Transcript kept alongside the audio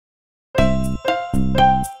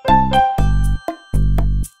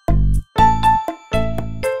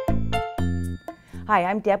Hi,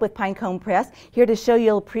 I'm Deb with Pinecone Press, here to show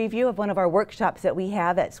you a preview of one of our workshops that we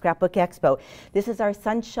have at Scrapbook Expo. This is our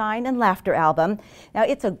Sunshine and Laughter album. Now,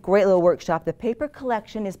 it's a great little workshop. The paper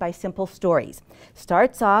collection is by Simple Stories.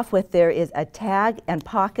 Starts off with there is a tag and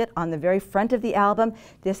pocket on the very front of the album.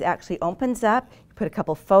 This actually opens up. You put a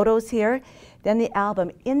couple photos here. Then the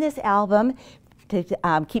album. In this album, to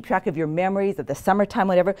keep track of your memories of the summertime,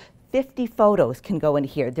 whatever, 50 photos can go in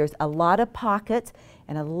here. There's a lot of pockets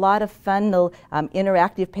and a lot of fun little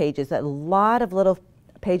interactive pages, a lot of little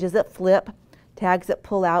pages that flip, tags that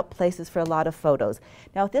pull out, places for a lot of photos.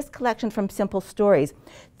 Now with this collection from Simple Stories,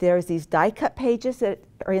 there's these die-cut pages that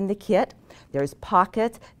are in the kit. There's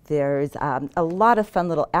pockets, there's a lot of fun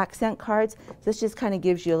little accent cards. This just kind of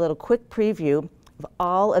gives you a little quick preview of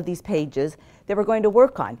all of these pages that we're going to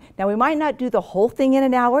work on. Now we might not do the whole thing in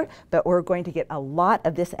an hour, but we're going to get a lot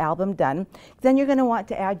of this album done. Then you're going to want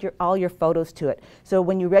to add all your photos to it. So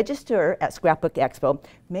when you register at Scrapbook Expo,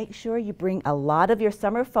 make sure you bring a lot of your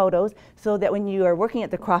summer photos so that when you are working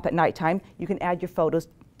at the crop at nighttime, you can add your photos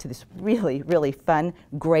to this really, really fun,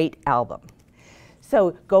 great album.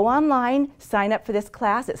 So go online, sign up for this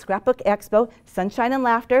class at Scrapbook Expo, Sunshine and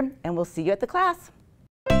Laughter, and we'll see you at the class.